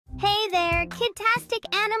Kidtastic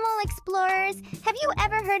animal explorers! Have you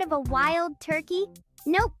ever heard of a wild turkey?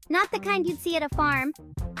 Nope, not the kind you'd see at a farm.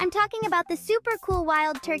 I'm talking about the super cool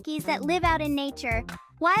wild turkeys that live out in nature.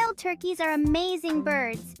 Wild turkeys are amazing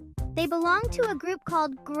birds. They belong to a group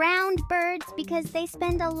called ground birds because they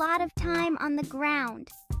spend a lot of time on the ground.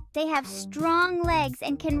 They have strong legs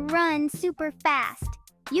and can run super fast.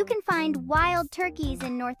 You can find wild turkeys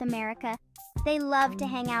in North America. They love to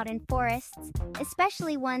hang out in forests,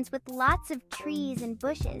 especially ones with lots of trees and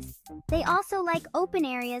bushes. They also like open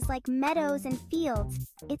areas like meadows and fields.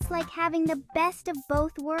 It's like having the best of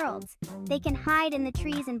both worlds. They can hide in the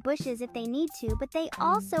trees and bushes if they need to, but they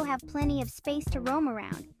also have plenty of space to roam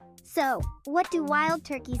around. So, what do wild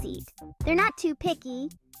turkeys eat? They're not too picky.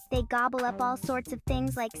 They gobble up all sorts of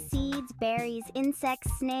things like seeds, berries,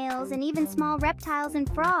 insects, snails, and even small reptiles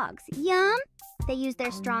and frogs. Yum! They use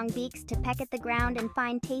their strong beaks to peck at the ground and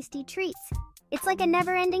find tasty treats. It's like a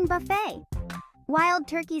never-ending buffet. Wild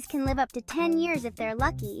turkeys can live up to 10 years if they're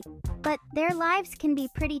lucky, but their lives can be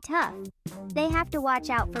pretty tough. They have to watch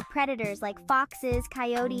out for predators like foxes,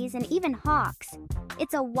 coyotes, and even hawks.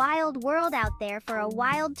 It's a wild world out there for a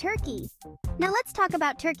wild turkey. Now let's talk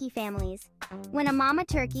about turkey families. When a mama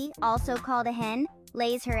turkey, also called a hen,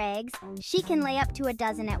 lays her eggs, she can lay up to a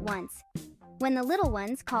dozen at once. When the little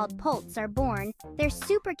ones, called poults, are born, they're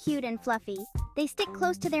super cute and fluffy. They stick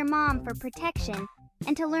close to their mom for protection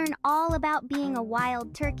and to learn all about being a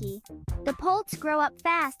wild turkey. The poults grow up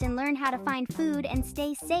fast and learn how to find food and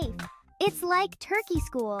stay safe. It's like turkey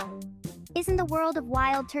school. Isn't the world of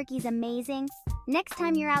wild turkeys amazing? Next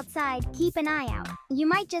time you're outside, keep an eye out. You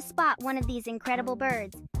might just spot one of these incredible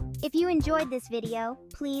birds. If you enjoyed this video,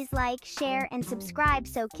 please like, share, and subscribe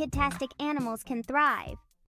so kidtastic animals can thrive.